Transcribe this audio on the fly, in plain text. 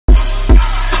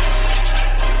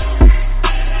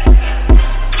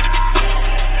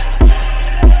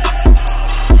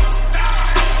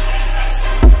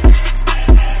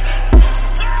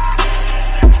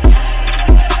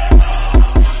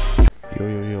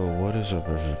is up,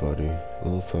 everybody?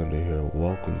 Lil Thunder here.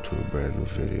 Welcome to a brand new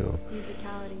video.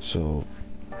 So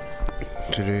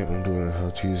today I'm doing a how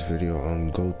to use video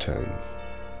on GOTEN.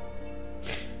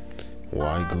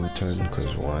 Why GOTEN?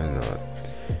 Because why not?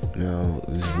 Now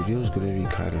this video is gonna be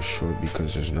kind of short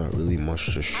because there's not really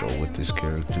much to show with this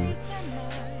character.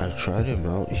 I've tried him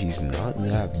out. He's not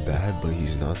that bad, but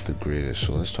he's not the greatest.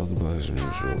 So let's talk about his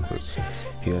moves real quick.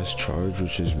 He has charge,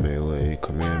 which is melee,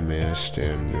 Kamehameha,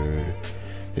 standard.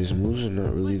 His moves are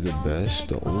not really the best.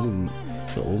 The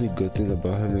only good thing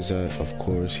about him is that, of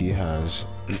course, he has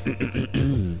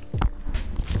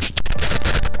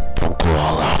don't go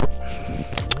all out,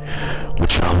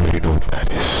 which I already know what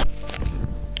that is.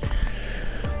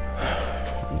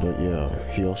 But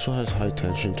yeah, he also has high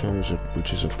tension tone,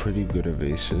 which is a pretty good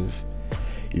evasive.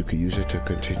 You could use it to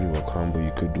continue a combo.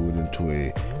 You could do it into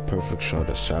a perfect shot,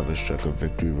 a savage strike, a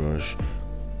victory rush,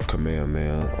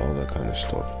 Kamehameha, all that kind of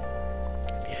stuff.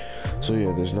 So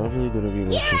yeah, there's not really gonna be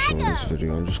much to show in this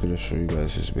video. I'm just gonna show you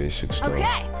guys his basic stuff. Okay,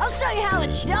 I'll show you how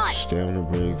it's done. Stamina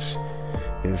breaks,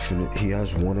 infinite. He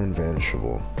has one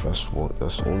unvanishable. That's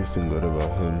the only thing good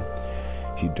about him.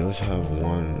 He does have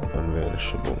one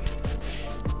unvanishable.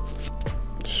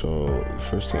 So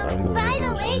first thing I'm gonna do,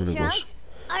 I'm gonna go.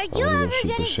 Are you ever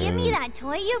gonna give me that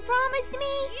toy you promised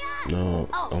me? No,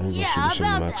 I'm gonna go Super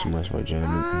Saiyan maximize my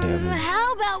damage.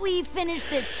 How about we finish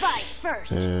this fight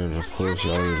first? And of course,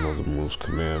 you already know the moves.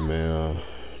 Kamehameha,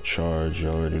 charge, you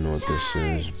already know what this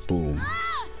is. Boom.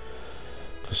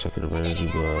 Consecutive energy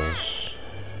blast.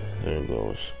 There it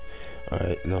goes.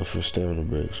 Alright, now for stamina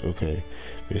breaks. Okay,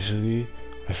 basically,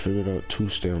 I figured out two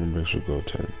stamina breaks with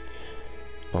GOTEN.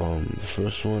 The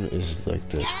first one is like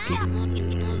this.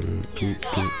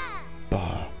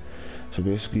 So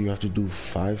basically you have to do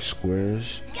 5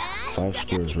 squares, right?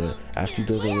 After he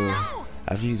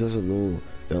does that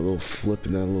little flip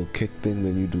and that little kick thing,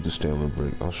 then you do the stamina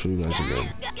break. I'll show you guys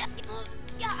again.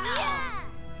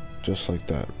 Just like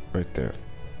that, right there.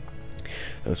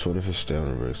 That's one of his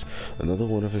stamina breaks. Another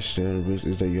one of his stamina breaks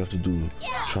is that you have to do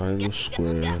triangle,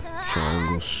 square,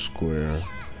 triangle, square,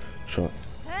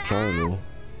 triangle,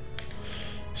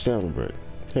 stamina break.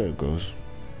 There it goes.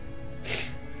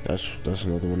 That's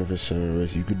another one of his stamina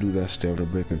breaks. You could do that stamina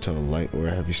break into a light or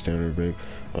a heavy stamina break.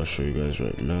 I'll show you guys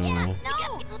right now.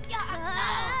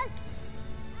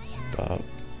 Bop,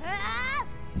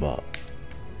 bop,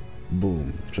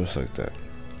 boom, just like that.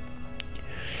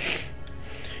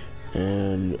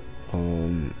 And I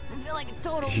feel like a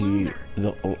total loser.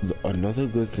 Another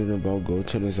good thing about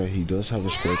GOTEN is that he does have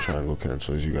a square triangle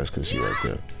cancel, as you guys can see right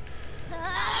there.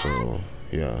 So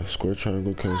yeah, square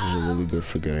triangle cancels are really good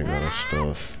for getting out of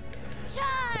stuff.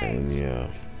 And yeah.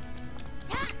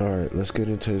 Alright, let's get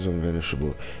into his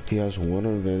unvanishable. He has one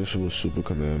unvanishable super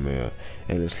Kamehameha,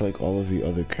 and it's like all of the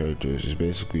other characters. It's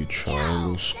basically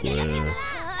triangle, square,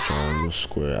 triangle,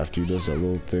 square. After he does that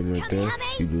little thing right there,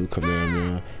 you do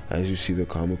Kamehameha. As you see the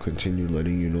combo continue,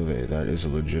 letting you know that that is a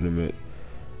legitimate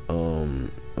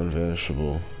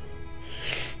unvanishable.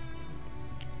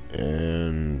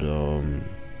 And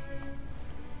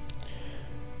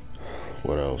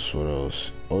what else?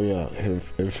 Oh yeah,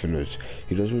 infinites.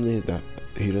 He doesn't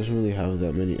really have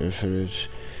that many infinites.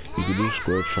 You could do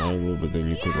square, triangle, but then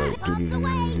you could like do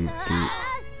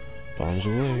bombs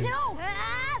away,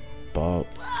 bop,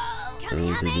 and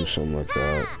you could do something like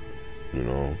that. You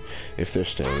know, if they're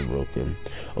stamina broken.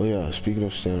 Oh yeah, speaking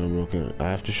of stamina broken, I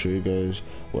have to show you guys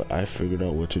what I figured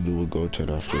out what to do with GOTEN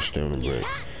after a stamina break.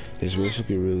 It's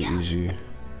basically really easy.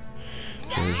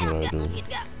 So here's what I do.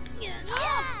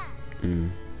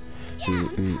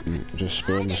 Just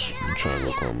spam this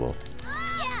triangle combo,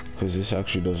 because this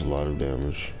actually does a lot of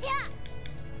damage.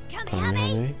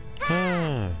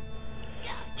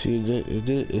 See,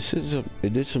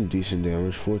 it did some decent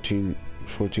damage,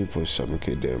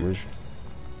 14.7k damage.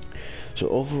 So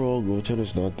overall, GOTEN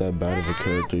is not that bad of a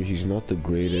character. He's not the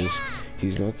greatest.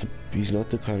 He's not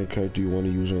the kind of character you want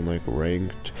to use on like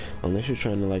ranked, unless you're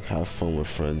trying to like have fun with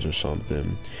friends or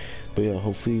something. But yeah,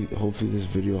 hopefully this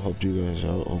video helped you guys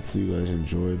out. Hopefully you guys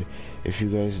enjoyed. If you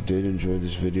guys did enjoy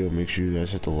this video, make sure you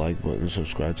guys hit the like button,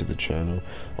 subscribe to the channel.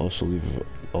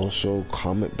 Also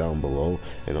comment down below,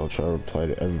 and I'll try to reply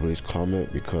to everybody's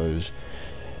comment, because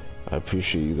I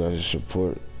appreciate you guys'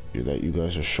 support that you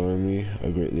guys are showing me. I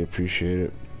greatly appreciate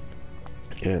it.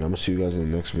 And I'm gonna see you guys in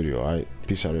the next video. Alright,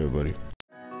 peace out, everybody.